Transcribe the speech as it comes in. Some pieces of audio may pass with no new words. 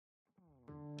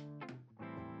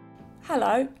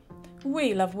Hello.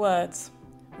 We love words.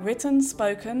 Written,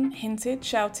 spoken, hinted,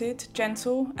 shouted,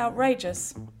 gentle,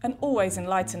 outrageous, and always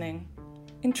enlightening.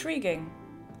 Intriguing.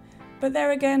 But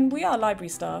there again, we are library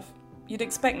staff. You'd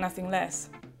expect nothing less.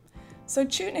 So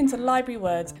tune into Library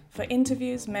Words for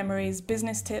interviews, memories,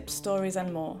 business tips, stories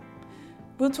and more.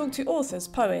 We'll talk to authors,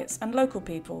 poets and local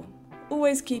people,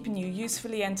 always keeping you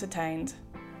usefully entertained.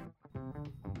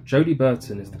 Jody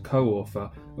Burton is the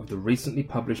co-author of the recently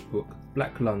published book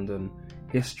Black London,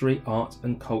 History, Art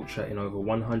and Culture in Over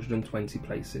 120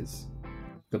 Places.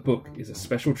 The book is a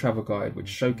special travel guide which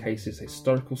showcases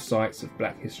historical sites of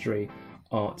black history,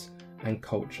 art and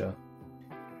culture.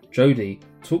 Jody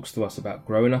talks to us about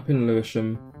growing up in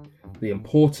Lewisham, the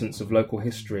importance of local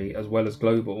history as well as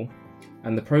global,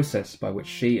 and the process by which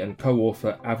she and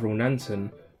co-author Avril Nanton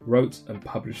wrote and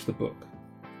published the book.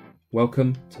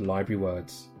 Welcome to Library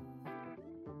Words.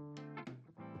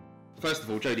 First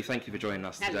of all, Jody, thank you for joining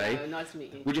us today. Hello, nice to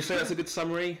meet you. Would you say that's a good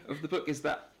summary of the book? Is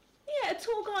that? Yeah, a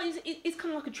tour guide is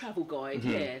kind of like a travel guide,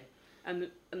 yeah,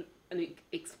 and it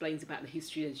explains about the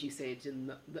history, as you said,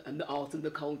 and the art and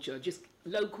the culture, just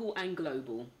local and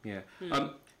global. Yeah.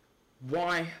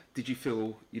 Why did you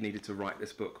feel you needed to write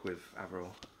this book with Avril?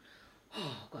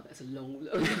 Oh God, that's a long.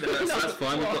 That's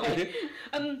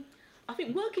fine. I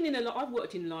think working in I've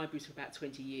worked in libraries for about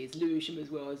 20 years, Lewisham as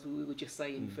well, as we were just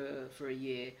saying, for a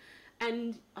year.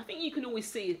 And I think you can always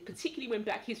see, particularly when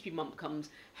Black History Month comes,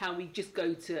 how we just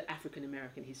go to African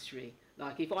American history.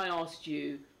 Like if I asked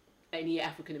you any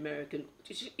African American,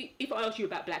 if I asked you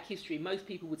about Black history, most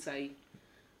people would say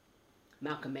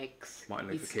Malcolm X,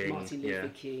 Martin Luther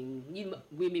King,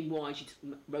 women-wise,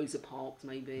 Rosa Parks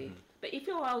maybe. But if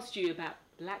I asked you about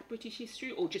Black British history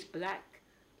or just Black,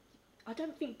 I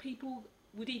don't think people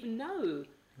would even know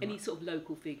any sort of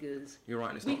local figures. You're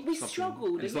right. And we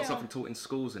struggled. It's not something taught in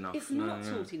schools enough. It's not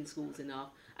taught in schools enough.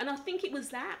 And I think it was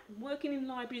that, working in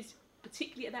libraries,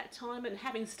 particularly at that time, and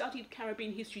having studied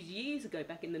Caribbean histories years ago,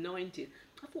 back in the 90s,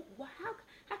 I thought, well,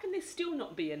 how can there still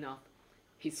not be enough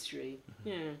history?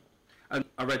 Yeah. And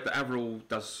I read that Avril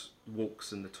does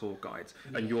walks and the tour guides,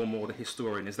 and you're more the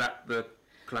historian. Is that the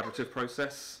collaborative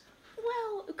process?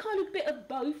 Well, kind of a bit of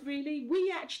both, really.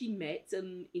 We actually met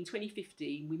in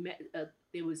 2015. We met.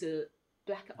 There was a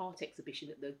black art exhibition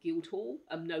at the Guildhall,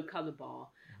 No Colour Bar,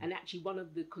 and actually one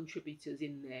of the contributors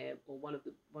in there, or one of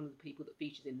the people that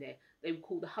featured in there, they were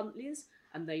called the Huntleys,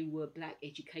 and they were black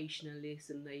educationalists,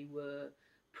 and they were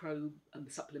pro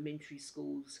supplementary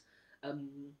schools,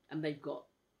 and they've got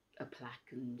a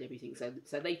plaque and everything.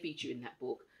 So they feature in that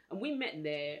book, and we met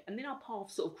there, and then our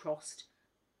paths sort of crossed.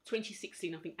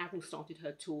 2016, I think Avril started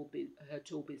her tour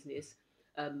business,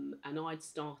 and I'd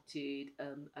started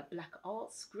a black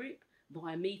arts group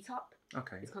via Meetup.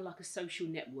 Okay. It's kind of like a social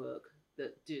network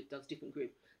that does different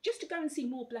groups, just to go and see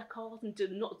more black art and to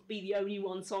not be the only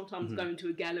one sometimes going to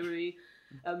a gallery.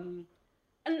 And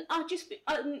I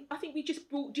think we just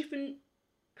brought different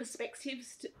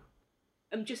perspectives to,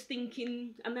 just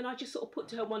thinking, and then I just sort of put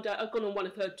to her one day, I've gone on one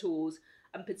of her tours,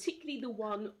 and particularly the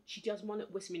one, she does one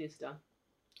at Westminster.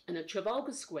 And at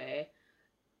Trafalgar Square,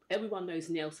 everyone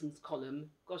knows Nelson's column.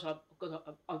 Gosh,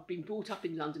 I've been brought up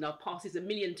in London. I've passed this a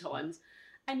million times.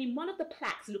 And in one of the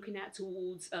plaques looking out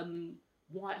towards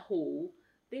Whitehall,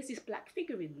 there's this black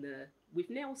figure in there with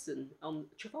Nelson on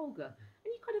Trafalgar. And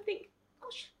you kind of think,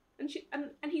 gosh,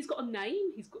 and he's got a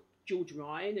name. He's got George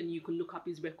Ryan, and you can look up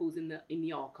his records in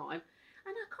the archive.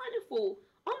 And I kind of thought,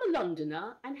 I'm a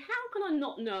Londoner, and how can I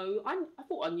not know? I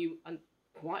thought I knew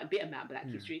quite a bit about black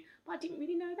history, but I didn't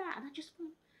really know that. And I just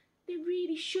thought there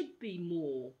really should be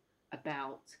more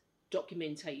about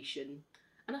documentation.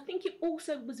 And I think it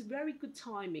also was very good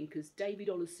timing because David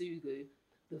Olusoga,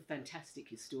 the fantastic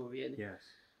historian,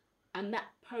 and that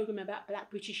programme about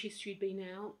black British history had been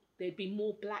out. There'd been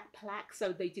more black plaques,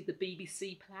 so they did the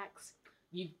BBC plaques.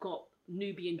 You've got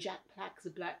Nubian Jack plaques, a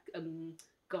black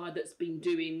guy that's been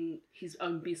doing his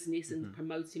own business and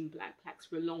promoting black plaques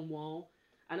for a long while.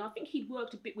 And I think he'd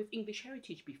worked a bit with English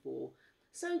Heritage before.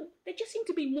 So there just seemed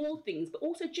to be more things, but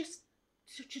also just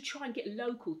to try and get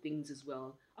local things as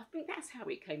well. I think that's how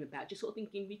it came about, just sort of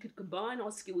thinking we could combine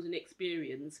our skills and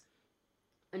experience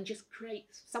and just create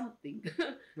something.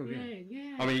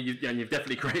 Yeah. I mean, you've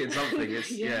definitely created something. It's,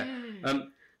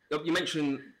 you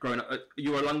mentioned growing up.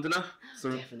 You were a Londoner,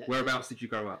 so definitely. Whereabouts did you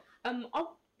grow up?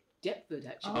 Deptford,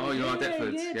 actually. Oh, you are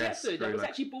Deptford. Yeah, yes, Deptford. I was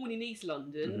actually born in East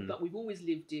London, but we've always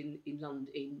lived in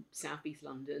London, in South East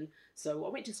London. So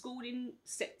I went to school in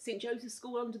St Joseph's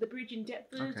School under the bridge in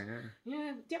Deptford. Okay,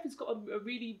 yeah. Deptford's got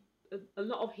a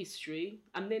lot of history,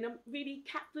 and then really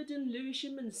Catford and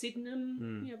Lewisham and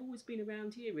Sydenham. I've always been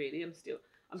around here. Really,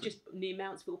 I'm just near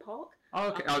Mountsville Park. Oh,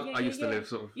 okay. I used to live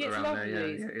sort of around lovely. there.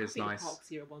 Yeah, it's I think nice. The parks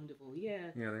here are wonderful.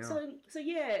 Yeah. Yeah, they are. So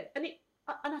yeah, and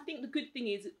I think the good thing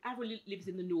is Avril lives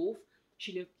in the north.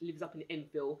 She lives up in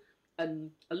Enfield,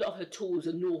 and a lot of her tours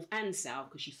are north and south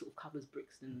because she sort of covers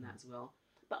Brixton and that as well.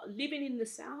 But living in the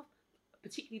south,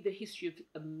 particularly the history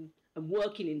of and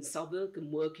working in Southwark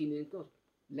and working in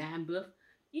Lambeth,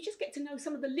 you just get to know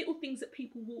some of the little things that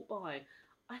people walk by.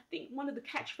 I think one of the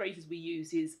catchphrases we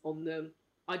use is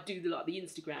I do the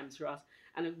Instagrams for us,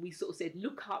 and we sort of said,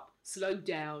 look up, slow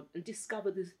down, and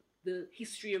discover the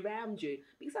history around you.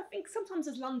 Because I think sometimes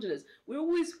as Londoners, we're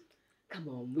always, come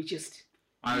on, we just...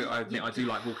 I admit I do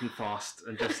like walking fast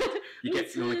and just you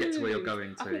want to get to where you're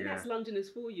going to. I think that's Londoners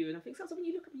for you, and I think sometimes when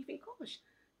you look up and you think, gosh,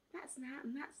 that's that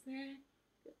and that's there.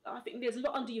 I think there's a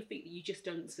lot under your feet that you just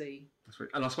don't see. That's right.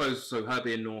 And I suppose so. Her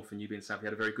being north and you being south, you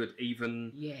had a very good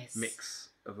even mix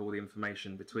of all the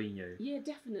information between you. Yeah,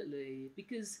 definitely,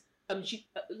 because she,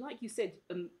 like you said,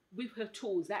 with her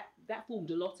tours, that formed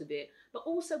a lot of it. But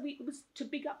also, it was to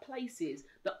big up places,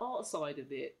 the art side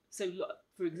of it. So, like,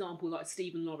 for example, like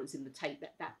Stephen Lawrence in the Tate,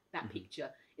 that picture,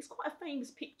 it's quite a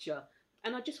famous picture.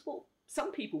 And I just thought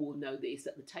some people will know this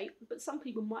at the Tate, but some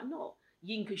people might not.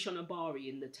 Yinka Shonabari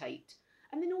in the Tate.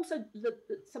 And then also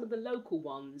some of the local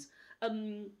ones.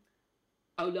 Olaudah,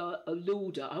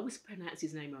 I always pronounce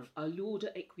his name wrong.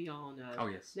 Olaudah Equiano. Oh,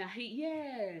 yes. Now,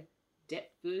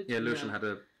 Deptford. Yeah, Lewisham had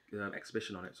an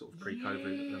exhibition on it sort of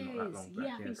pre-COVID, not that long back.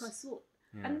 Yeah, I think I saw it.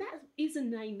 Yeah. And that is a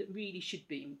name that really should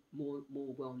be more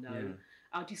well known.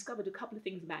 Yeah. I discovered a couple of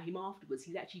things about him afterwards.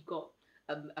 He's actually got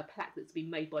a plaque that's been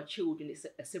made by children. It's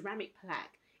a ceramic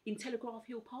plaque in Telegraph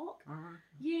Hill Park.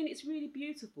 Yeah, and it's really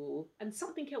beautiful. And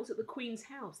something else at the Queen's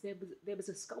House. There was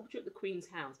a sculpture at the Queen's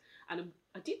House, and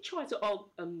I did try to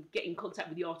get in contact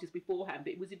with the artist beforehand,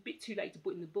 but it was a bit too late to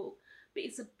put in the book. But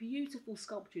it's a beautiful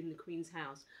sculpture in the Queen's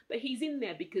House. But he's in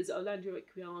there because Olaudah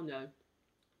Equiano,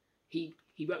 he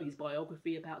wrote his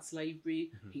biography about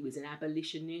slavery. He was an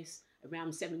abolitionist.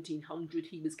 Around 1700,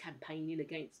 he was campaigning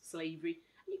against slavery.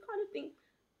 And you kind of think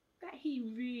that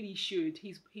he really should.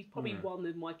 He's probably one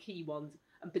of my key ones,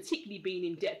 and particularly being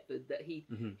in Deptford, that he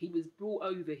was brought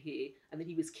over here and then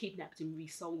he was kidnapped and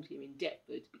resold here in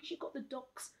Deptford, because you've got the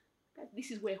docks.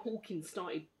 This is where Hawkins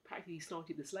practically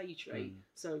started the slave trade.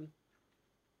 So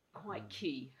quite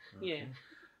key. Okay. Yeah.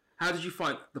 How did you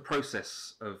find the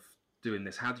process of doing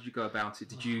this? How did you go about it?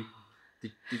 Did you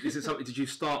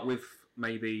start with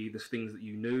maybe the things that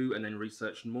you knew and then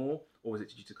research more, or was it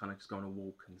did you kind of just go on a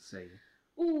walk and see?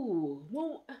 Oh,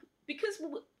 well, because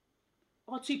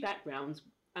our two backgrounds,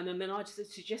 and then I just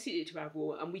suggested it to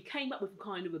Avril, and we came up with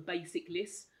kind of a basic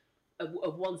list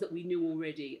of ones that we knew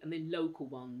already, and then local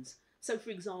ones. So, for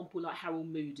example, like Harold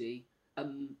Moody,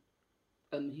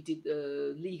 he did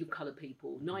the League of Coloured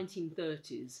People,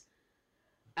 1930s,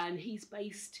 and he's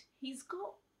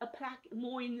got a plaque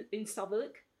more in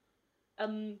Southwark.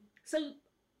 So,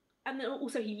 and then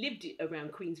also he lived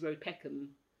around Queen's Road,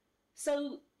 Peckham.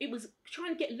 So it was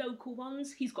trying to get local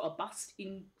ones. He's got a bust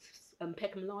in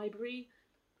Peckham Library.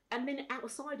 And then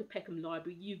outside of Peckham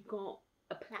Library, you've got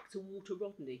a plaque to Walter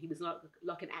Rodney. He was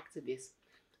like an activist.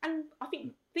 And I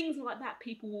think things like that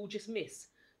people will just miss.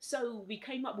 So we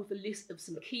came up with a list of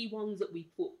some key ones that we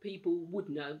thought people would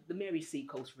know. The Mary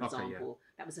Seacoast, for example.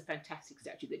 Yeah. That was a fantastic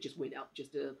statue that just went up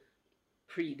just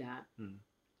pre that.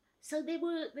 So there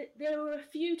were a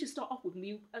few to start off with.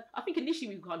 I think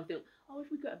initially we kind of thought, if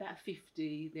we got about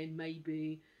 50, then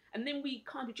maybe. And then we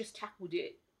kind of just tackled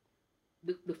it.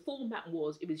 The format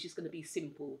was just going to be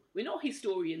simple. We're not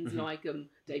historians like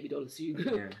David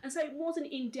Olusoga. And so it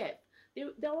wasn't in depth.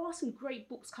 There are some great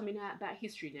books coming out about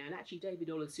history now. And actually David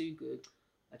Olusoga,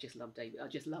 I just love David. I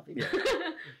just love him.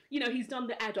 Yeah. He's done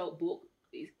the adult book.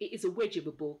 It is a wedge of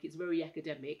a book. It's very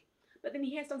academic. But then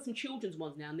he has done some children's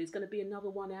ones now, and there's going to be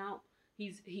another one out.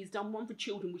 He's done one for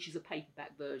children, which is a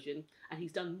paperback version, and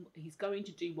he's going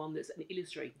to do one that's an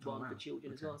illustrated one for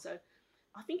children as well. So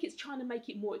I think it's trying to make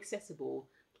it more accessible.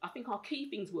 I think our key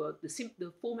things were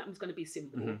the format was going to be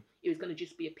simple. It was going to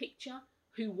just be a picture,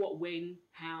 who, what, when,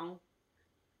 how.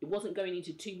 It wasn't going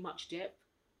into too much depth.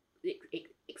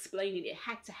 Explaining it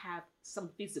had to have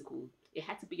some physical. It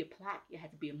had to be a plaque. It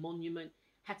had to be a monument.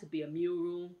 It had to be a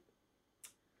mural.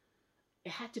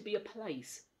 It had to be a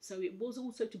place. So it was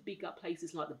also to big up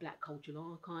places like the Black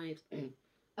Cultural Archives,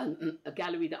 a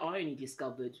gallery that I only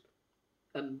discovered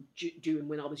during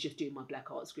when I was just doing my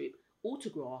Black Arts group,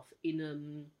 Autograph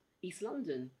in East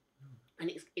London.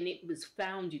 And it was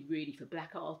founded really for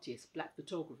Black artists, Black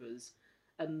photographers.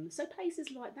 So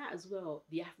places like that as well.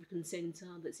 The African Centre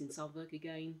that's in Southwark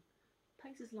again.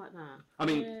 Places like that. I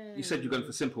mean, you said you're going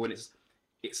for simple, and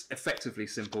it's effectively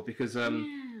simple because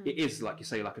it is, like you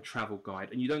say, like a travel guide,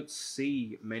 and you don't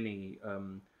see many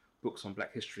books on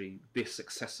Black history this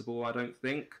accessible, I don't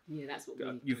think. Yeah, that's what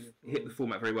we you've hit the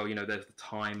format very well. You know, there's the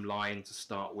timeline to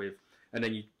start with, and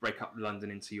then you break up London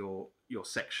into your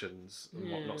sections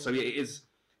and whatnot. So it is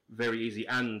very easy,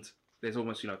 and there's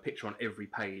almost, you know, a picture on every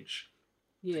page.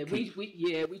 Yeah,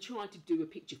 we tried to do a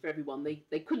picture for everyone. They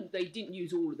didn't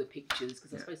use all of the pictures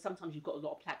because I suppose sometimes you've got a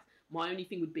lot of plaques. My only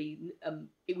thing would be,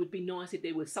 it would be nice if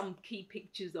there were some key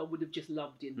pictures I would have just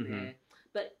loved in there.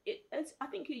 But I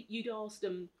think you'd asked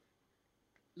them,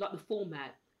 like the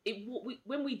format.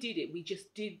 When we did it, we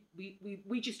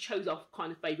just chose our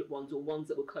kind of favourite ones, or ones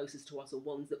that were closest to us, or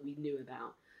ones that we knew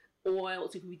about. Or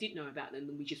else, if we didn't know about them,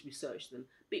 then we just researched them.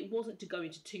 But it wasn't to go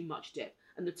into too much depth.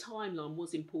 And the timeline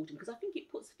was important because I think it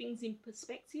puts things in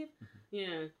perspective.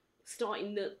 Yeah,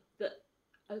 starting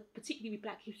particularly with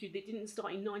Black history, they didn't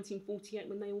start in 1948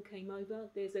 when they all came over.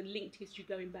 There's a linked history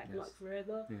going back like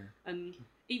forever. Yeah. And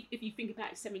if you think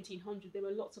about 1700, there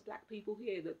were lots of Black people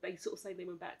here. That they sort of say there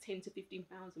were about 10 to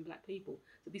 15,000 Black people.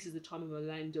 So this is the time of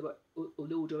Orlando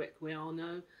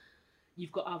Equiano.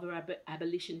 You've got other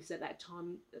abolitionists at that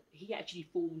time. He actually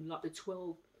formed like the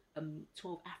 12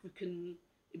 African.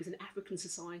 It was an African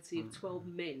society of 12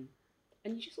 men,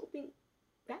 and you just sort of think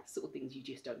that sort of things you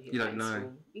just don't hear. You don't know.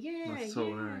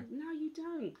 No, you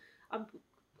don't.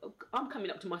 I'm coming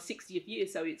up to my 60th year,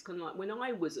 so it's kind of like when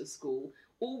I was at school,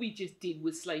 all we just did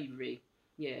was slavery.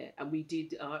 Yeah, and we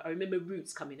did. I remember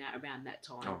Roots coming out around that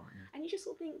time, and you just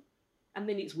sort of think, and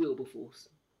then it's Wilberforce.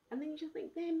 And then you just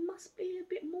think there must be a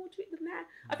bit more to it than that.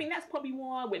 I think that's probably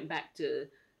why I went back to,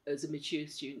 as a mature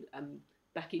student,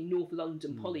 back in North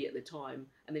London Poly at the time,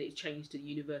 and then it changed to the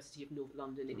University of North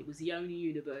London, and it was the only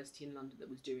university in London that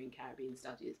was doing Caribbean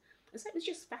studies. And so it was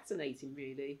just fascinating,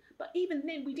 really. But even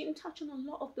then, we didn't touch on a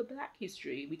lot of the Black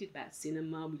history. We did about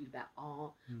cinema, we did about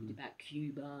art, we did about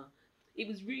Cuba. It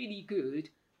was really good,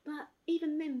 but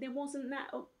even then, there wasn't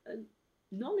that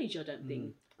knowledge, I don't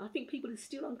think. I think people are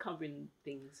still uncovering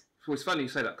things. Well, it's funny you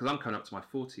say that because I'm coming up to my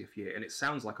 40th year, and it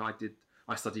sounds like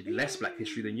I studied less Black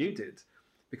history than you did,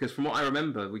 because from what I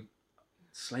remember,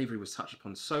 slavery was touched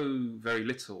upon so very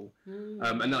little.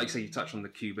 And like you say, you touched on the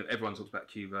Cuban. Everyone talks about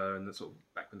Cuba and the sort of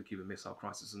back when the Cuban Missile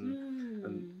Crisis,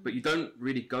 but you don't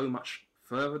really go much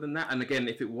further than that. And again,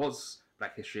 if it was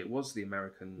Black history, it was the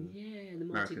American, the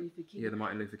Martin Luther King, the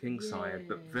Martin Luther King side.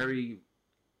 But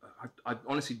I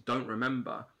honestly don't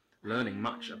remember learning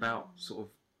much about sort of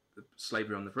the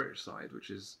slavery on the British side,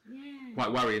 which is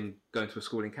quite worrying going to a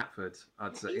school in Catford.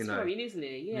 I'd say, it's worrying, isn't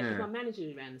it? Yeah, because my manager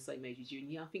is around the same age as you,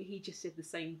 and I think he just said the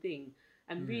same thing.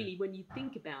 And really, when you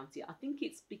think about it, I think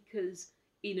it's because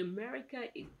in America,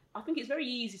 I think it's very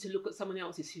easy to look at someone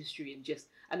else's history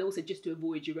and also just to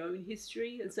avoid your own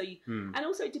history. And so, and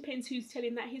also it depends who's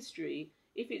telling that history.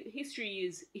 History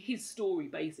is his story,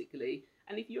 basically,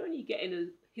 and if you're only getting a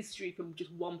history from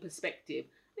just one perspective,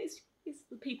 it's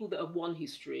the people that have won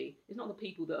history. It's not the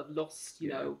people that have lost, you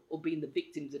know, or been the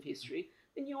victims of history.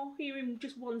 Then you're hearing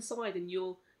just one side, and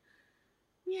you're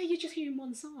just hearing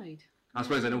one side. I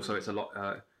suppose then also it's a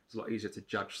lot easier to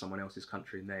judge someone else's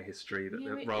country and their history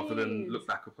rather than look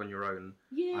back upon your own.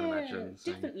 Yeah, I imagine.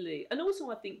 Definitely. And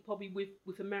also I think probably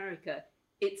with America,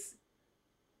 it's,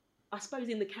 I suppose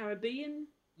in the Caribbean,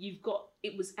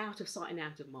 it was out of sight and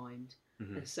out of mind.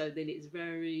 And so then it's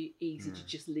very easy to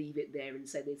just leave it there and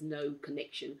say there's no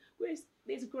connection. Whereas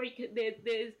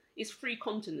it's 3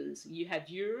 continents. You had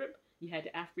Europe, you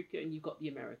had Africa, and you've got the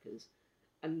Americas.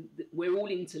 And we're all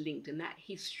interlinked, and that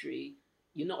history,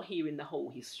 you're not hearing the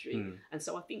whole history. And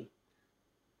so I think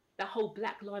that whole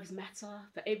Black Lives Matter,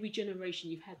 for every generation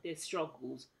you've had their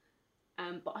struggles.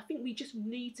 But I think we just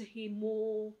need to hear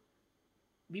more.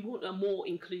 We want a more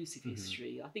inclusive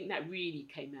history. I think that really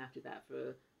came out of that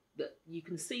that you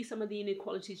can see some of the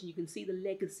inequalities and you can see the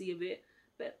legacy of it,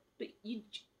 but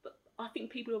I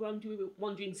think people are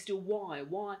wondering still why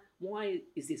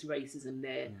is this racism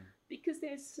there? Because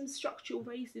there's some structural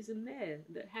racism there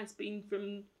that has been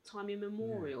from time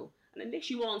immemorial, and unless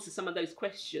you answer some of those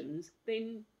questions,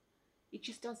 then it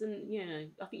just doesn't.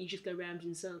 I think you just go round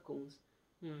in circles.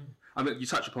 I mean, you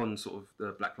touch upon sort of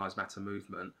the Black Lives Matter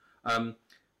movement.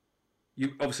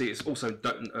 You obviously, it's also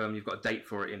you've got a date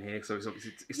for it in here, so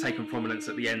it's taken prominence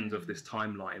at the end of this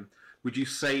timeline. Would you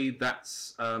say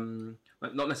that's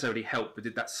not necessarily helped, but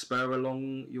did that spur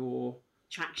along your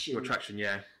traction? Your traction,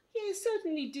 yeah. Yeah, it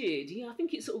certainly did. Yeah, I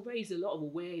think it sort of raised a lot of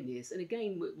awareness. And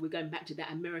again, we're going back to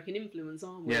that American influence,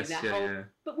 aren't we? Yes,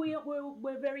 But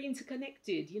we're very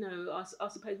interconnected. You know, I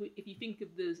suppose if you think of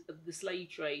the slave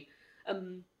trade,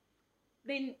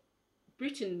 then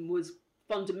Britain was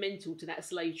fundamental to that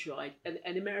slave trade,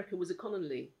 and America was a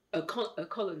colony,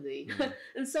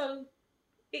 and so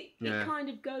it kind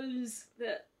of goes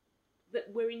that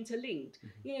we're interlinked.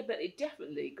 Yeah, but it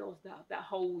definitely goes that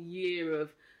whole year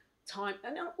of time,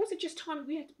 and also just time.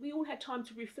 We all had time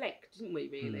to reflect, didn't we?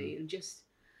 Really, and just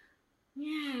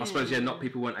I suppose not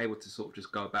people weren't able to sort of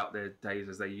just go about their days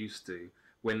as they used to.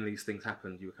 When these things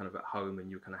happened, you were kind of at home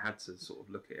and you kind of had to sort of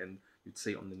look at it, and you'd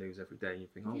see it on the news every day and you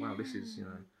think, oh wow, this is,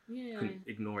 couldn't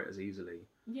ignore it as easily.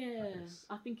 Yeah,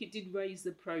 I think it did raise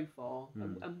the profile,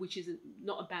 and which is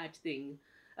not a bad thing.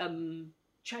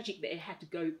 Tragic that it had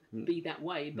to be that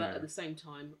way, but at the same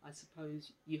time, I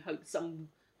suppose you hope some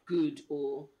good,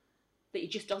 or that it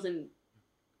just doesn't.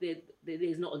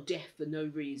 There's not a death for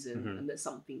no reason, and that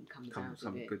something comes out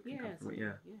of it. Good can come from it.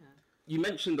 Yeah. You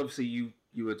mentioned obviously you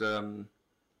would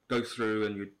go through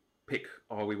and you'd pick.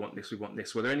 Oh, we want this. We want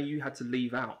this. Were there any you had to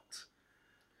leave out?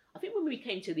 I think when we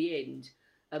came to the end,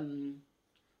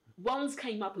 ones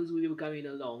came up as we were going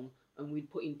along, and we'd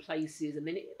put in places, and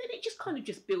then it just kind of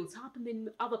just built up, and then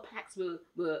other packs were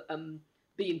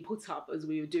being put up as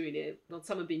we were doing it. Well,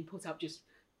 some have been put up just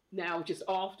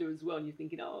after as well, and you're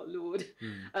thinking, oh Lord.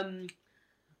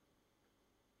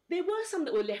 There were some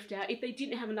that were left out if they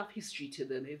didn't have enough history to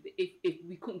them, if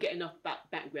we couldn't get enough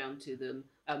background to them.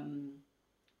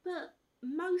 But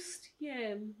most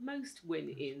went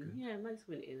in. Yeah, most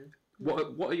went in.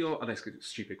 What are your? Oh, that's a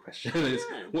stupid question.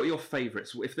 What are your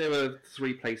favourites? If there were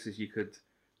 3 places you could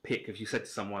pick, if you said to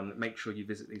someone, make sure you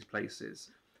visit these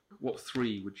places, what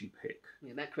 3 would you pick?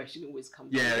 Yeah, that question always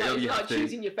comes. Yeah, you have to.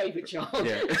 Choosing your favourite child.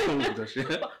 Yeah,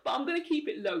 but I'm going to keep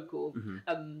it local.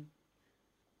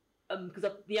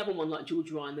 Because the other one, like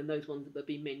George Ryan and those ones that have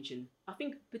been mentioned, I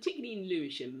think particularly in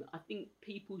Lewisham, I think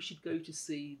people should go to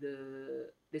see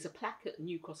there's a plaque at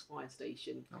New Cross Fire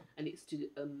Station, and it's to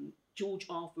George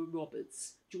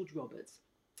Roberts,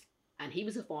 and he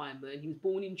was a fireman. He was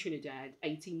born in Trinidad,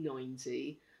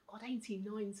 1890. God,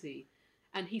 1890,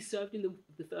 and he served in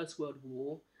the First World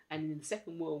War, and in the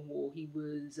Second World War he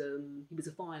was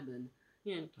a fireman.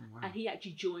 Yeah, and he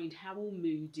actually joined Harold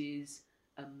Moody's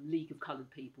League of Coloured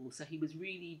People. So he was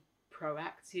really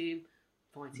proactive,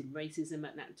 fighting racism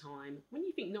at that time. When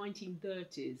you think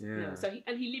 1930s, so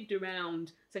he lived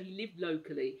around. So he lived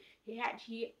locally. He's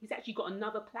actually got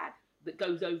another plaque that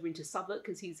goes over into Southwark,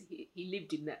 because he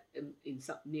lived in that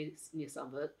near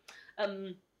Southwark.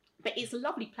 But it's a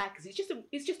lovely plaque, because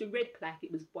it's just a red plaque.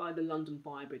 It was by the London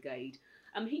Fire Brigade.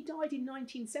 He died in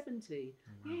 1970.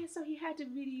 Oh, wow. Yeah, so he had a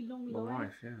really long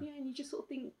life. Yeah, and you just sort of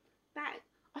think that.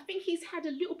 I think he's had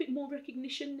a little bit more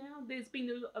recognition now. There's been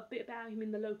a bit about him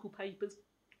in the local papers.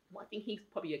 Well, I think he's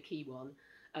probably a key one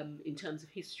in terms of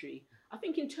history. I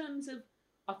think in terms of,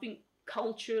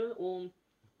 culture, or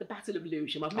the Battle of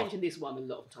Lewisham. I've mentioned this one a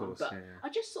lot of times, but I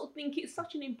just sort of think it's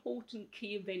such an important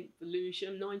key event for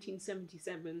Lewisham.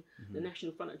 1977, the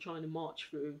National Front are trying to march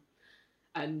through,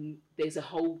 and there's a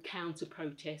whole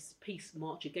counter-protest, peace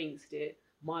march against it.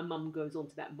 My mum goes on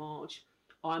to that march.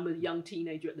 I'm a young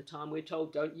teenager at the time. We're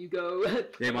told, don't you go.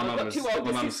 Yeah, my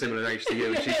mum's similar age to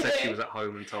you. She said she was at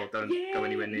home and told, don't go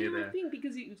anywhere near there. I think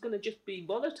because it was going to just be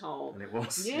volatile. And it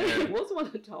was. Yeah, it was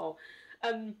volatile.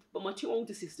 But my 2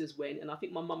 older sisters went, and I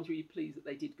think my mum's really pleased that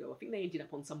they did go. I think they ended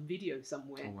up on some video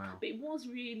somewhere. Oh, wow. But it was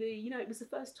really, it was the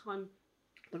first time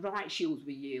the riot shields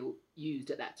were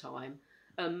used at that time.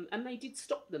 And they did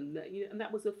stop them, and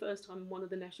that was the first time one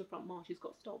of the National Front marches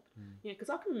got stopped. Yeah,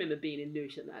 because I can remember being in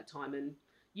Lewisham at that time, and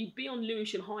you'd be on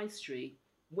Lewisham High Street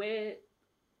where,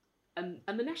 and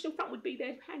the National Front would be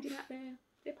there handing out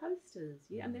their posters,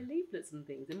 and their leaflets and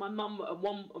things. And my mum,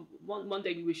 one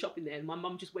day we were shopping there, and my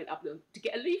mum just went up to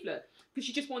get a leaflet because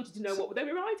she just wanted to know what they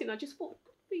were writing. I just thought,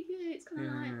 it's kind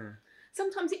of like.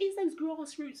 Sometimes it is those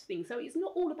grassroots things. So it's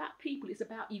not all about people, it's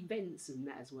about events and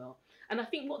that as well. And I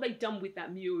think what they've done with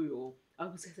that mural, I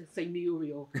was going to say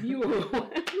mural.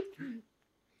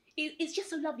 It's just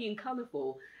so lovely and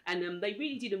colourful. And they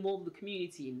really did involve the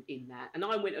community in that. And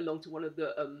I went along to one of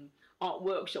the art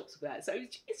workshops for that. So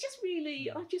it's just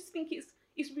really, I just think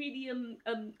it's really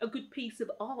a good piece of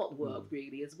artwork,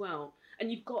 really, as well. And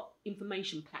you've got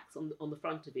information plaques on the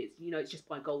front of it. It's just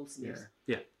by goldsmiths.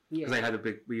 Yeah. Because they had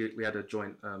we had a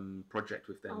joint project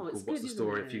with them called What's the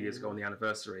Story a few years ago on the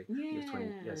anniversary. It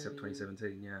was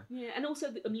 2017. Yeah, and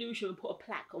also the Lewisham put a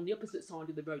plaque on the opposite side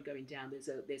of the road going down. There's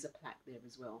a plaque there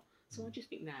as well. So I just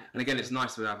think that. And again, it's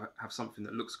nice to have something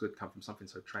that looks good come from something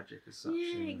so tragic as such.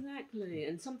 Yeah, exactly,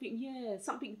 and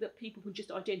something that people can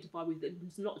just identify with.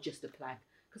 It's not just a plaque,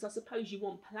 because I suppose you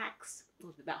want plaques.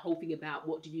 That whole thing about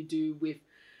what do you do with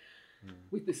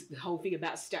with the whole thing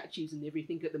about statues and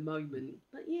everything at the moment.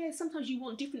 But yeah, sometimes you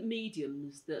want different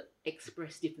mediums that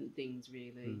express different things,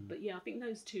 really. But yeah, I think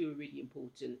those two are really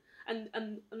important.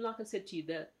 And like I said to you,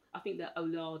 that I think that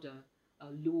Olada,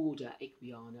 Lauda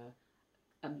Equiana,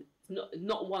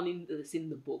 not one that's in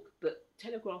the book, but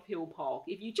Telegraph Hill Park.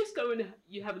 If you just go and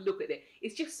you have a look at it,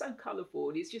 it's just so colourful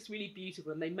and it's just really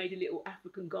beautiful. And they made a little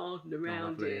African garden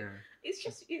around it. Yeah. It's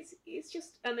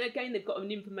just, and again they've got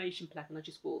an information plaque. And I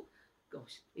just thought,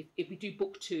 gosh, if we do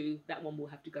book 2, that one will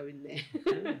have to go in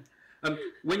there.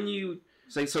 When you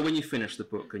finished the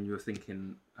book and you were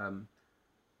thinking,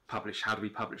 publish, how do we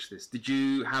publish this? Did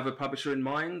you have a publisher in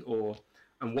mind,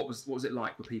 and what was it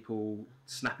like? Were people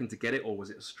snapping to get it, or was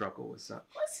it a struggle as such?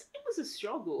 It was a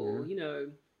struggle, you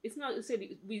know. It's not, I said,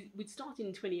 we'd started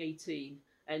in 2018,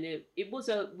 and it was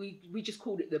we just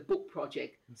called it the book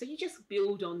project. So you just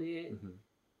build on it.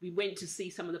 We went to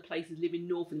see some of the places, living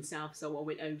north and south. So I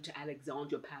went over to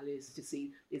Alexandra Palace to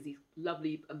see, there's these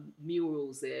lovely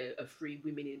murals there of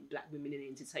black women in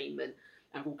entertainment.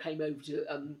 And we came over to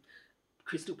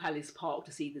Crystal Palace Park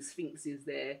to see the Sphinxes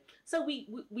there. So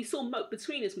we saw,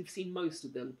 between us, we've seen most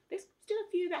of them. There's still a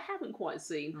few that haven't quite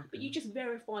seen, but you just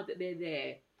verify that they're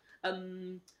there.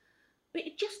 But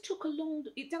it just took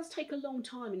it does take a long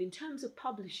time. And in terms of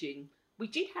publishing, we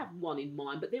did have one in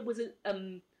mind, but there was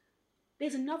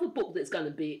there's another book that's going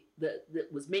to be, that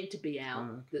was meant to be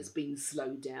out, that's been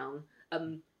slowed down.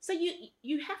 So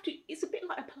you have to, it's a bit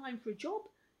like applying for a job.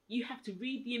 You have to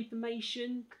read the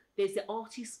information. There's the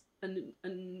artist and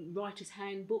writer's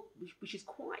handbook, which is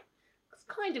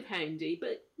kind of handy.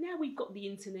 But now we've got the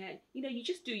internet. You know, you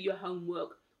just do your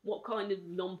homework. What kind of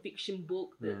non-fiction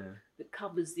book that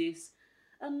covers this?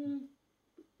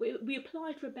 We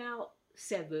applied for about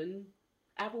 7.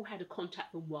 Avril had a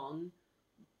contact for 1.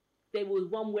 There was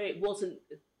one where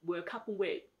a couple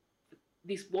where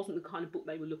this wasn't the kind of book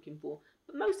they were looking for.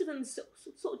 But most of them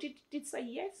sort of did say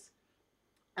yes.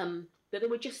 But there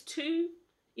were just 2.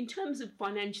 In terms of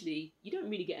financially, you don't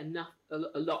really get a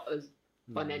lot of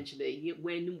financially.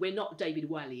 When we're not David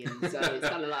Walliams, so it's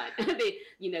kind of like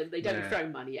they don't throw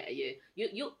money at you.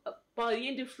 You're by the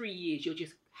end of 3 years, you're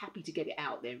just happy to get it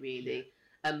out there. Really,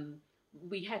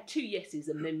 we had 2 yeses,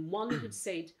 and then one had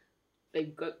said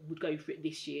they would go for it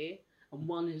this year, and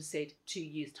one had said 2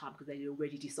 years time because they'd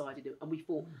already decided it. And we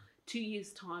thought 2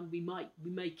 years time we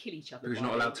may kill each other. Because you're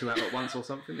not allowed 2 out at once or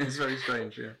something. It's very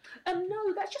strange. Yeah.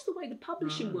 No, that's just the way the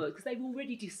publishing works, because they've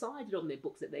already decided on their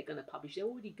books that they're going to publish. They're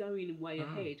already going way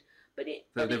ahead. But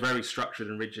they're very structured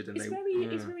and rigid, and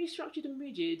it's very structured and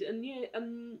rigid, and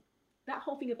that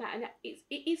whole thing about it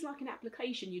is like an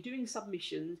application. You're doing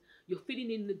submissions, you're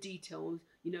filling in the details.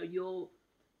 You know,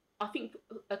 I think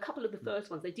a couple of the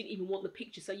first ones, they didn't even want the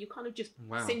picture, so you're kind of just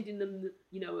sending them,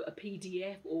 a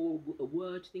PDF or a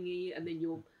Word thingy, and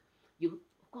then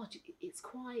it's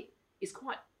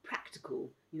quite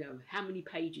practical. You know, how many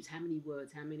pages, how many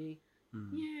words, how many,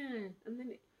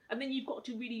 and then you've got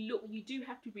to really look. You do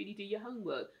have to really do your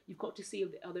homework. You've got to see,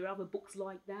 are there other books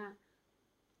like that?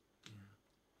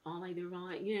 Are they the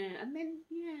right? And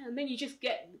then you just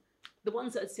get the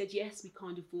ones that had said yes. We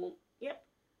kind of thought, yep.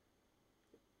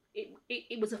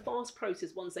 It was a fast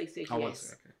process once they said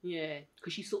yes. Okay. Yeah,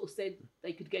 because she sort of said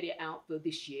they could get it out for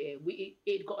this year.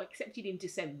 It got accepted in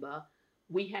December.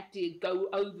 We had to go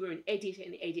over and edit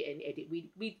and edit and edit.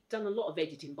 We'd done a lot of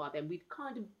editing by then. We'd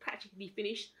kind of practically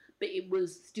finished, but it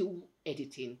was still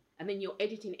editing. And then you're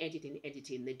editing.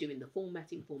 They're doing the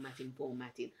formatting.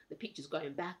 The pictures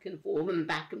going back and forth and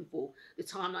back and forth. The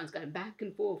timeline's going back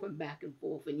and forth and back and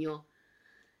forth. And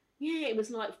it was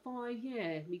like 5.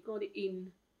 Yeah, we got it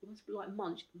in. It was like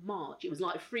March. It was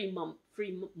like 3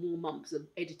 more months of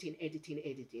editing.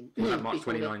 Was that March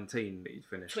 2019 that you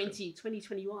finished?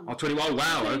 2021. Oh, 21.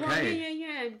 Wow. 21, okay.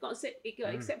 Yeah. It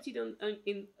got accepted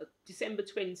in December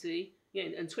 20. Yeah,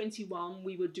 and 21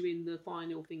 we were doing the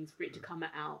final things for it to come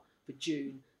out for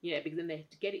June. Yeah, because then they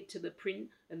had to get it to the print,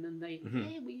 and then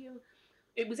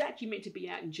it was actually meant to be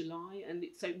out in July, and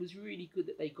so it was really good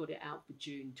that they got it out for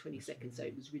June 22nd, so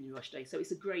it was really rush day. So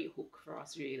it's a great hook for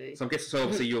us, really. So I'm guessing,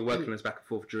 obviously you were working us back and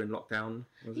forth during lockdown,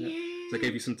 was it? Yeah. So it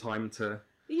gave you some time to...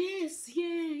 Yes,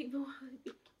 yeah.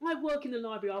 I work in the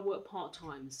library, I work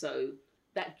part-time, so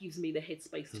that gives me the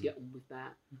headspace to get on with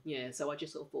that. Yeah, so I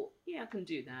just sort of thought, I can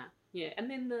do that. Yeah, and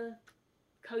then the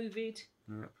COVID,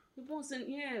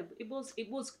 it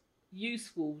was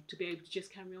useful to be able to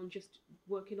just carry on just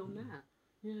working on that.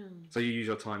 Yeah. So you use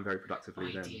your time very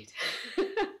productively then? I did.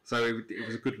 So it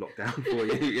was a good lockdown for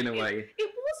you in a way.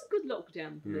 It was a good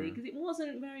lockdown for me because it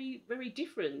wasn't very, very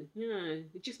different.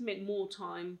 It just meant more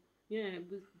time. Yeah,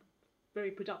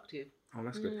 very productive. Oh,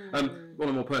 that's good. On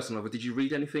a more personal level, did you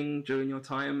read anything during your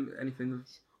time? Anything?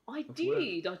 I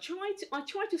did. I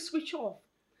tried to switch off.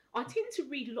 I tend to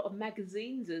read a lot of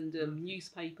magazines and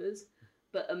newspapers,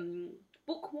 but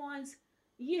book-wise,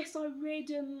 yes, I read.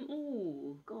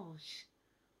 Oh gosh,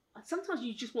 sometimes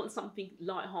you just want something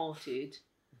light-hearted.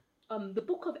 The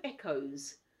Book of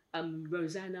Echoes,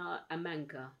 Rosanna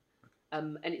Amanka,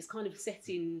 and it's kind of set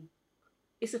in.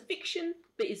 It's a fiction,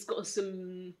 but it's got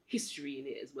some history in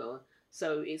it as well.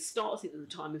 So it starts at the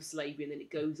time of slavery, and then it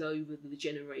goes over the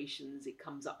generations. It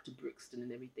comes up to Brixton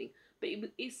and everything. But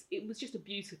it was just a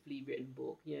beautifully written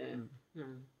book. Yeah.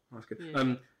 That's good.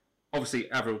 Yeah.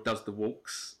 Obviously, Avril does the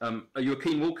walks. Are you a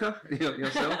keen walker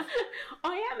yourself?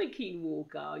 I am a keen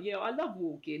walker. Yeah, I love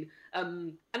walking.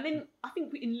 And then I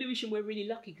think in Lewisham we're really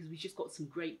lucky because we've just got some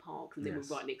great parks, and then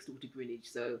we're right next door to Greenwich.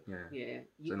 So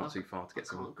so not too far to get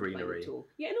some greenery.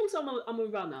 Yeah, and also I'm a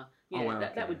runner. Yeah,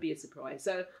 that would be a surprise.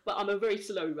 So, but I'm a very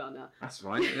slow runner. That's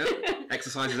right. Yeah.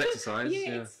 Exercise is exercise.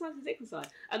 Yeah, exercise is exercise.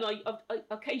 And I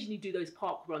occasionally do those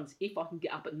park runs if I can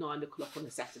get up at 9 o'clock on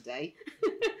a Saturday.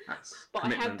 But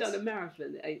I have done a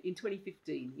marathon in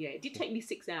 2015. Yeah, it did take me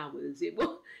 6 hours. It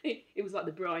was like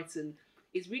the Brighton.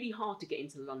 It's really hard to get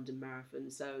into the London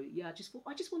Marathon. So yeah, I just thought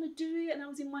I just want to do it, and I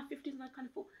was in my 50s, and I kind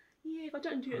of thought, yeah, if I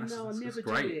don't do it now, I'll never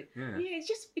do it. Yeah,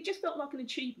 it just felt like an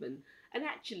achievement. And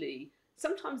actually,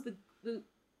 sometimes the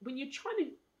when you're trying to,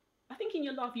 I think in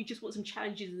your life you just want some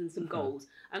challenges and some goals.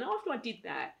 And after I did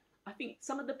that, I think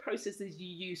some of the processes you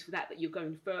use for that you're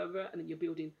going further, and then you're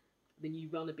building. Then you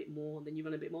run a bit more, and then you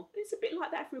run a bit more. It's a bit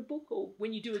like that for a book, or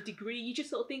when you do a degree, you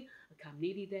just sort of think, okay, I'm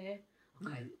nearly there.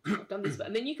 Okay, I've done this,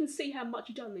 and then you can see how much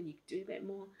you've done, and then you can do a bit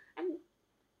more. And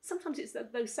sometimes it's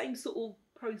those same sort of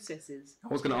processes. I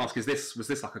was going to ask, was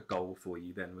this like a goal for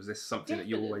you then? Was this something that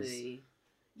you always...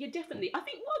 Yeah, definitely. I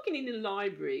think working in a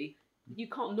library, you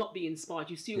can't not be inspired.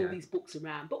 You see all these books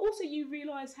around, but also you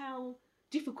realise how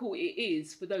difficult it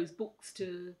is for those books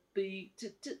to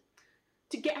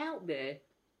get out there.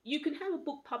 You can have a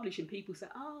book published and people say,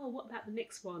 oh, what about the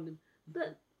next one?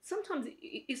 But sometimes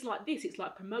it's like this. It's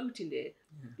like promoting it.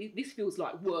 This feels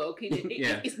like work.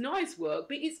 It's nice work,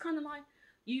 but it's kind of like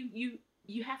you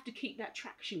have to keep that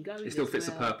traction going. It still fits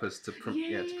the purpose to promote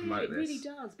this. It really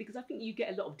does, because I think you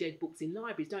get a lot of dead books in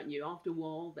libraries, don't you? After a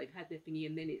while, they've had their thingy,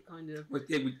 and then it kind of... Well,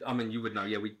 I mean, you would know,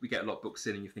 we get a lot of books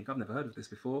in, and you think, I've never heard of this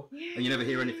before. And you never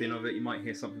hear anything of it. You might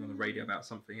hear something on the radio about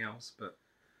something else, but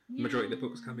the majority of the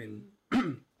books come in...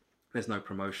 There's no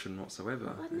promotion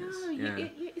whatsoever. I know.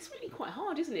 It's really quite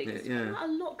hard, isn't it? Because quite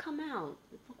a lot come out.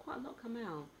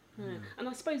 And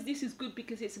I suppose this is good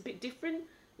because it's a bit different.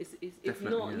 It's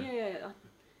not. And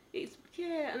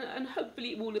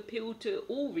hopefully it will appeal to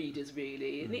all readers,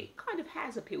 really. And it kind of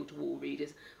has appealed to all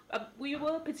readers. We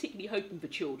were particularly hoping for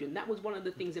children. That was one of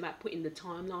the things about putting the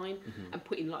timeline and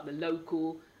putting like the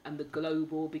local and the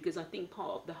global, because I think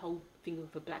part of the whole thing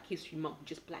for Black History Month,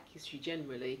 just Black History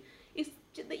generally, is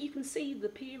that you can see the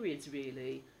periods,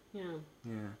 really. Yeah.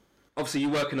 Obviously, you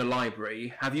work in a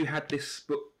library. Have you had this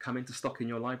book come into stock in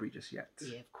your library just yet?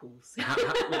 Yeah, of course.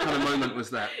 What kind of moment was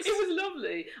that? It was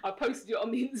lovely. I posted it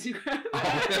on the Instagram.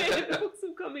 The books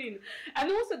have come in.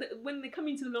 And also, when they come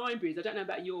into the libraries, I don't know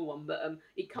about your one, but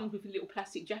it comes with a little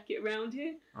plastic jacket around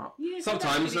here. Oh. Yeah,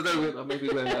 sometimes, it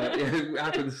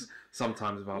happens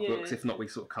sometimes with our books. If not, we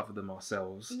sort of cover them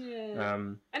ourselves. Yeah.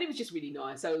 And it was just really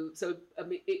nice. So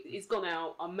it's gone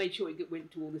out. I made sure it went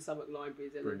to all the Southwark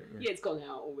libraries. And it's gone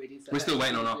out already. So we're still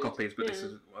waiting on our copies, but this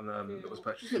is one that was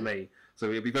purchased for me. So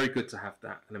it'll be very good to have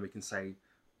that, and then we can say,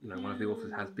 one of the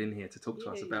authors has been here to talk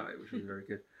to us about it, which would be very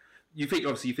good. You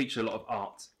feature a lot of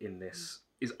art in this.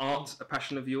 Is art a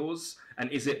passion of yours?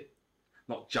 And is it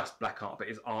not just black art, but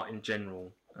is art in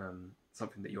general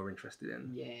something that you're interested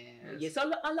in? Yes.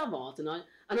 So I love art, and I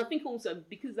think also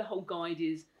because the whole guide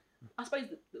is, I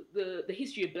suppose the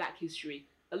history of Black history,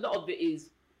 a lot of it is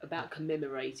about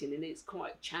commemorating, and it's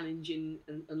quite challenging,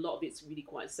 and a lot of it's really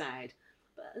quite sad.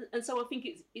 And so I think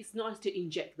it's nice to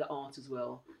inject the art as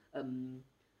well. And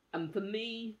for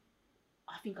me,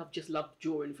 I think I've just loved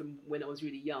drawing from when I was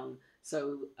really young.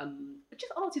 So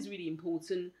just art is really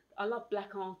important. I love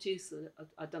Black artists.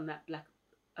 I've done that Black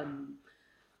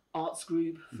arts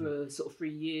group for sort of 3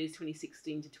 years,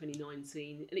 2016 to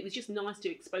 2019. And it was just nice to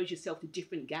expose yourself to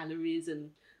different galleries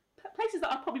and places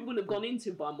that I probably wouldn't have gone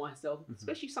into by myself,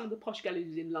 especially some of the posh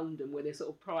galleries in London where they're sort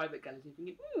of private galleries.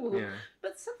 Thinking,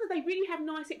 but sometimes they really have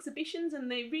nice exhibitions, and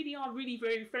they really are really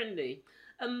very friendly.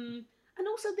 And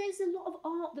also there's a lot of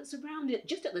art that's around it,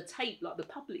 just at the Tate, like the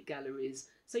public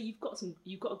galleries. So you've got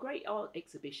a great art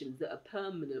exhibitions that are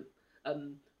permanent,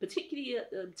 particularly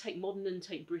at Tate Modern and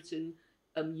Tate Britain.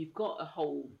 You've got a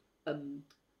whole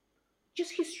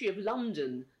just history of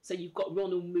London. So you've got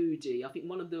Ronald Moody. I think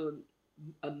one of the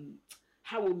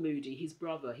Harold Moody, his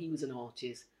brother, he was an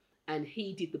artist, and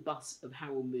he did the bust of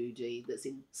Harold Moody that's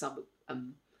in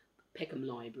Peckham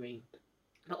Library.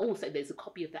 But also there's a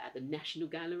copy of that at the National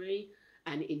Gallery,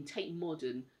 and in Tate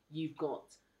Modern you've got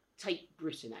Tate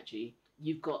Britain actually.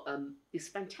 You've got this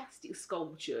fantastic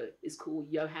sculpture. It's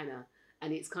called Johanna,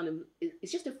 and it's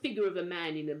it's just a figure of a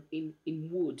man in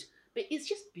wood. But it's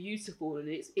just beautiful, and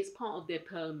it's part of their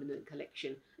permanent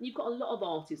collection. And you've got a lot of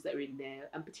artists that are in there,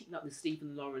 and particularly like the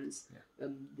Stephen Lawrence,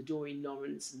 the Doreen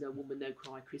Lawrence, No Woman No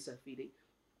Cry, Chris O'Feely.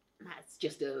 That's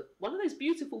just one of those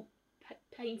beautiful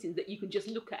paintings that you can just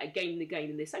look at again and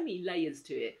again, and there's so many layers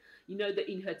to it. You know that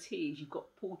in her tears, you've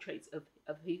got portraits of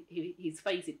his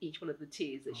face in each one of the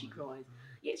tears that she cries.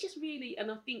 Yeah, it's just really, and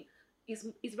I think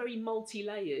it's very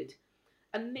multi-layered.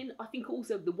 And then I think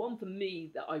also the one for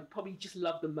me that I probably just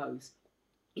love the most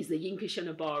is the Yinka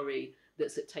Shonobari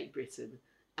that's at Tate Britain.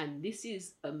 And this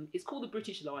is, it's called the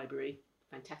British Library.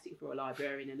 Fantastic for a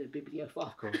librarian and a bibliophile.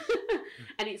 Of course.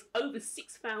 And it's over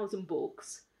 6,000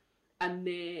 books, and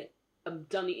they're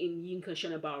done it in Yinka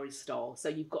Shonobari style. So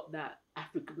you've got that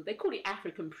African, they call it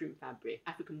African print fabric,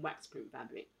 African wax print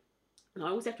fabric. And I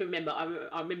always have to remember,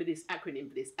 I remember this acronym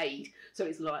for this, AID. So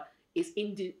it's like, it's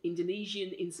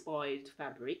Indonesian-inspired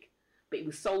fabric, but it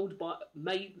was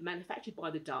manufactured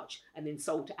by the Dutch and then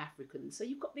sold to Africans. So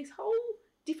you've got this whole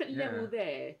different level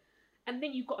there. And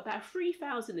then you've got about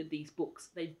 3,000 of these books.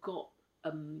 They've got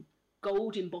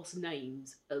gold embossed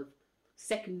names of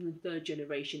second and third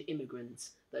generation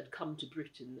immigrants that had come to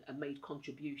Britain and made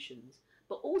contributions.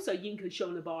 But also Yinka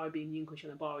Shonobari being Yinka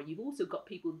Shonobari, you've also got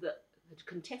people that had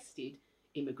contested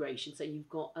immigration. So you've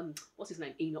got what's his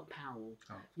name, Enoch Powell.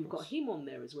 You've got him on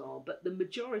there as well, but the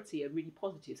majority are really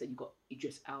positive. So you've got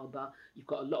Idris Elba, you've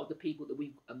got a lot of the people that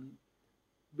we've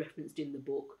referenced in the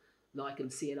book, like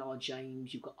CLR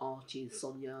James, you've got artists,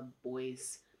 Sonia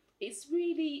Boyce. It's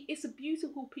a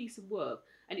beautiful piece of work,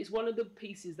 and it's one of the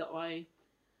pieces that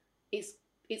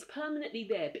it's permanently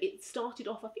there. But it started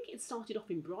off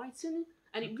in Brighton,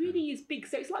 and it really is big.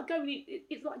 So it's like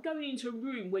going into a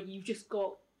room where you've just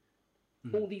got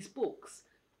all these books.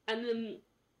 And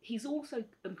he's also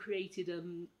created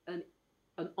an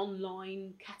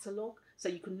online catalogue, so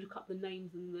you can look up the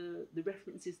names and the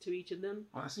references to each of them.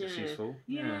 Oh, that's useful.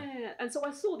 Yeah. And so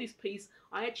I saw this piece.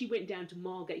 I actually went down to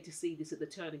Margate to see this at the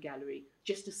Turner Gallery,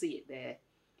 just to see it there.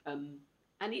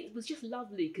 And it was just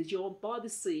lovely because you're by the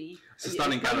sea. It's a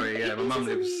stunning gallery, yeah. My mum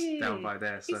lives down by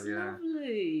there, so it's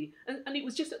lovely. And it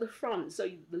was just at the front, so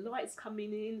the lights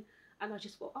coming in, and I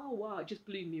just thought, oh wow, it just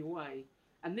blew me away.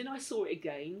 And then I saw it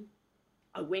again.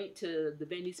 I went to the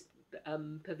Venice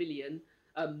Pavilion,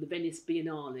 the Venice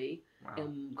Biennale.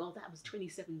 Wow. God, that was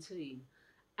 2017.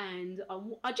 And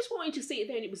I just wanted to see it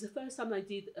there, and it was the first time they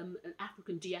did an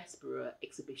African diaspora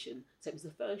exhibition. So it was the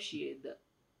first year that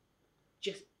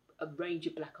just a range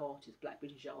of black artists, black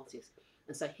British artists.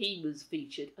 And so he was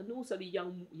featured, and also the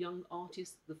young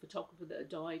artist, the photographer that had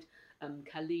died,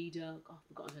 Khalida, I've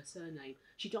forgotten her surname.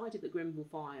 She died at the Grenville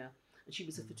fire, and she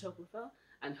was a photographer,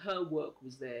 and her work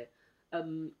was there.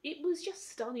 It was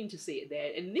just stunning to see it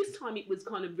there. And this time it was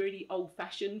kind of really old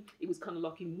fashioned. It was kind of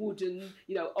like in wooden,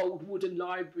 old wooden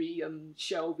library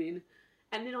shelving.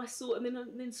 And then I saw it,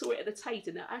 and then saw it at the Tate,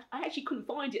 and I actually couldn't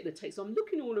find it at the Tate, so I'm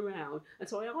looking all around. And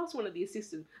so I asked one of the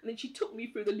assistants, and then she took me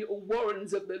through the little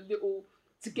warrens of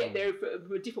to get there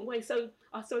for a different way. So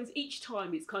I suppose each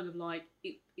time it's kind of like,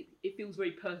 it feels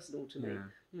very personal to me.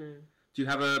 Yeah. Do you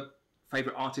have a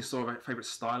favourite artist or a favourite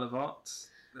style of art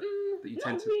that you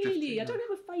tend to really. I don't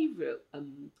have a favourite.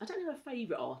 I don't have a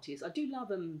favourite artist. I do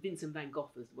love Vincent van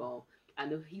Gogh as well,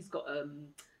 and he's got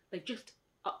they've just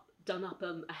done up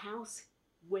a house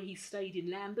where he stayed in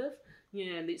Lambeth.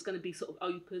 Yeah, and it's going to be sort of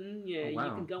open. Yeah, oh, wow.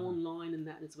 You can go online and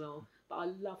that as well. But I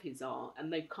love his art,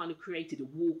 and they've kind of created a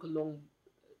walk along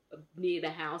near the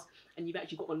house, and you've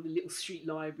actually got one of the little street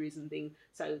libraries and things.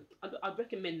 So I'd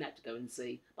recommend that to go and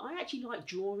see. But I actually like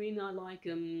drawing. I like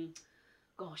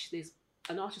there's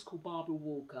an artist called Barbara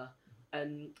Walker,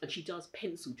 and she does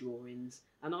pencil drawings,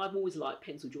 and I've always liked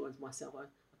pencil drawings myself. I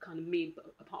kind of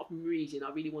apart from reading,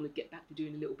 I really want to get back to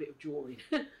doing a little bit of drawing.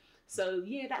 So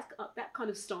yeah, that's that kind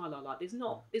of style I like. There's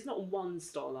not one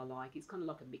style I like. It's kind of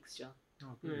like a mixture.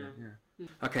 Oh, brilliant, yeah.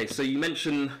 Okay, so you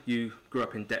mentioned you grew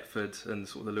up in Deptford and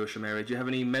sort of the Lewisham area. Do you have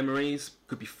any memories?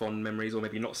 Could be fond memories or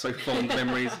maybe not so fond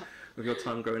memories of your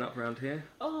time growing up around here?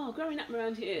 Oh Oh, growing up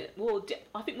around here, well,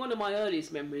 I think one of my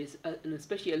earliest memories, and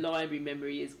especially a library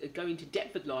memory, is going to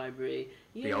Deptford Library.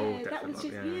 Yeah, the old that was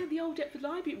Deptford, just the old Deptford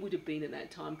Library it would have been at that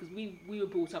time, because we were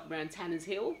brought up around Tanners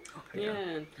Hill. Okay,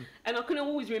 yeah, and I can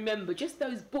always remember just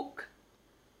those book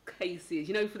cases,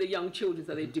 for the young children,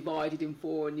 so they're divided in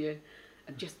four, and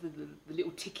just the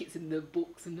little tickets in the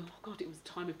books, and oh god, it was a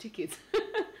time of tickets.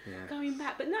 Going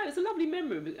back, but no, it's a lovely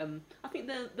memory. I think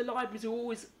the libraries are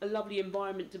always a lovely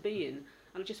environment to be in,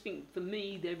 and I just think for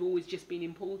me they've always just been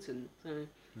important. So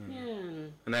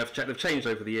and they've changed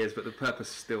over the years, but the purpose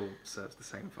still serves the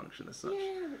same function as such.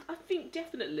 Yeah, I think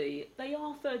definitely they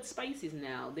are third spaces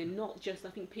now. They're not just. I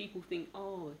think people think,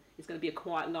 oh, it's going to be a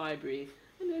quiet library.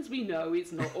 And as we know,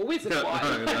 it's not always a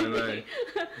quiet library.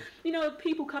 No.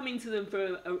 People come into them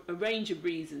for a range of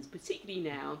reasons, particularly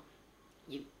now.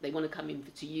 They want to come in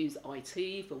to use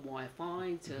IT, for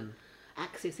Wi-Fi, to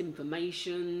access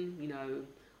information.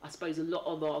 I suppose a lot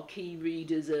of our key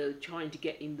readers are trying to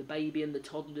get in the baby and the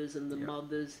toddlers and the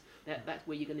mothers. That's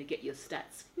where you're going to get your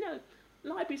stats.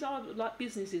 Libraries are like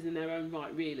businesses in their own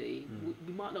right, really.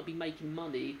 We might not be making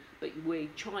money, but we're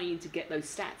trying to get those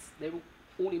stats. They're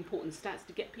all important stats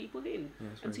to get people in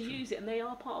and to use it, and they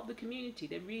are part of the community.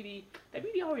 They really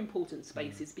are important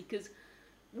spaces, because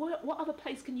what other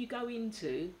place can you go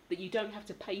into that you don't have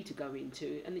to pay to go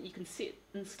into, and that you can sit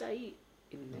and stay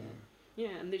in there,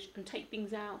 and take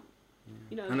things out,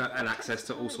 and access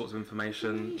to all sorts of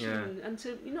information. And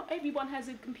to not everyone has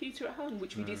a computer at home,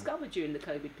 which we discovered during the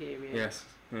COVID period. Yes,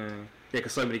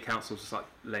 because so many councils just like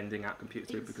lending out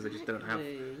computers because they just don't have.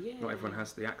 Not everyone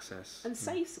has the access. And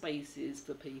safe spaces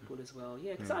for people as well.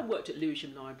 Because I worked at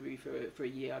Lewisham Library for a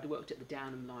year. I'd worked at the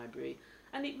Downham Library,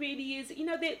 and it really is.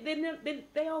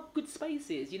 They are good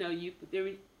spaces.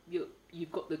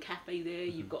 You've got the cafe there.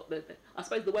 You've got I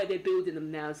suppose the way they're building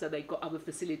them now, so they've got other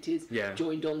facilities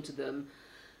joined onto them.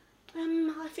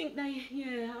 I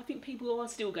think people are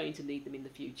still going to need them in the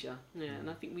future. And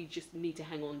I think we just need to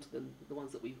hang on to them, the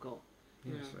ones that we've got.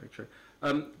 Yes, very true.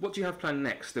 What do you have planned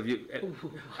next? Have you?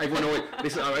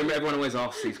 Everyone always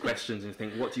asks these questions and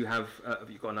think, what do you have?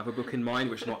 Have you got another book in mind,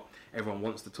 which not everyone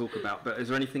wants to talk about? But is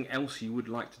there anything else you would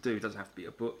like to do? It doesn't have to be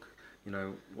a book.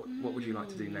 What would you like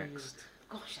to do next?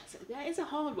 Gosh, that is a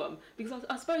hard one, because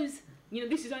I suppose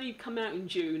this has only come out in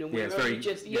June, and we're only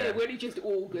just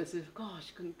August.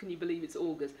 Gosh, can you believe it's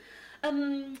August?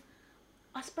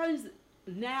 I suppose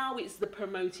now it's the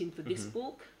promoting for this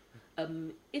book.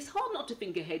 It's hard not to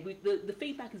think ahead. The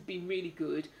feedback has been really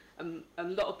good. A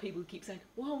lot of people keep saying,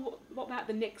 "Well, what about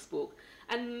the next book?"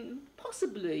 And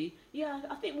possibly,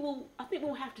 I think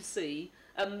we'll have to see.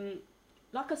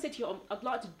 Like I said to you, I'd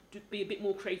like to be a bit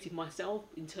more creative myself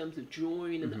in terms of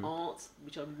drawing and arts,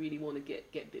 which I really want to get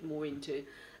a bit more into.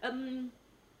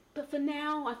 But for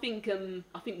now, I think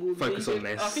we'll focus on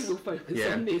this. I think we'll focus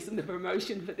on this and the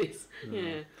promotion for this.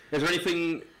 Is there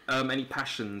anything, any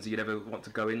passions you'd ever want to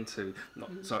go into?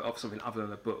 Of something other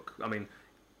than a book. I mean,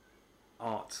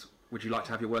 art. Would you like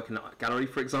to have your work in a gallery,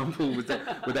 for example? Would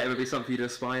that ever be something you'd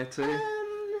aspire to?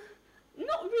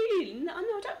 Not really. No, I'm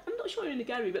not sure in a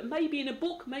gallery, but maybe in a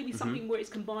book. Maybe something where it's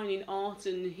combining art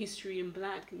and history and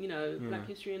black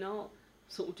history and art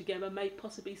sort of together. Maybe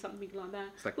possibly something like that.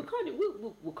 Like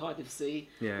we'll kind of see.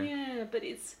 Yeah, but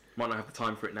it's might not have the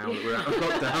time for it now that we're out of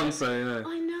lockdown. So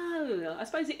I know. I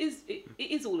suppose it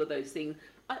is all of those things.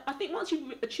 I think once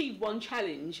you've achieved one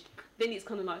challenge, then it's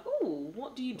kind of like, oh,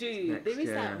 what do you do? Next, there is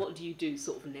that. What do you do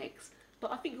sort of next?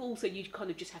 But I think also you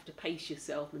kind of just have to pace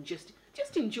yourself and just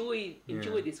enjoy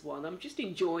this one. I'm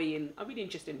really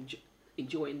just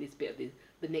enjoying this bit of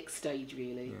the next stage,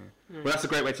 really. Well, that's a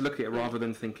great way to look at it, rather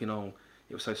than thinking, oh,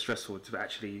 it was so stressful, to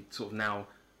actually sort of now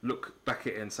look back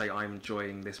at it and say, I'm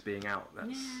enjoying this being out.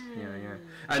 That's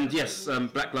And yes,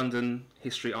 Black London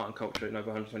History, Art and Culture in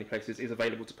over 120 places is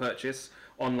available to purchase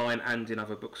online and in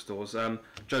other bookstores.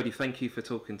 Jody, thank you for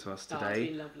talking to us today. It's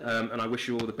been lovely. And I wish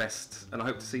you all the best, and I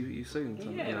hope to see you soon.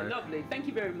 Lovely. Thank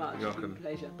you very much. You're welcome. It's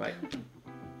been a pleasure. Bye.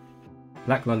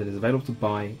 Black London is available to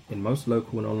buy in most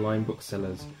local and online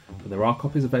booksellers, but there are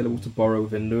copies available to borrow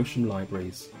within Lewisham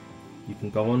libraries. You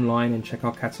can go online and check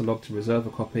our catalogue to reserve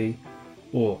a copy,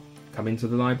 or come into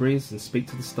the libraries and speak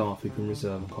to the staff who can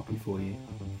reserve a copy for you.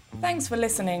 Thanks for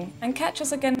listening, and catch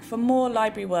us again for more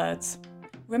library words.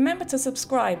 Remember to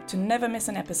subscribe to never miss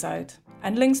an episode,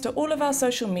 and links to all of our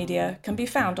social media can be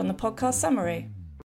found on the podcast summary.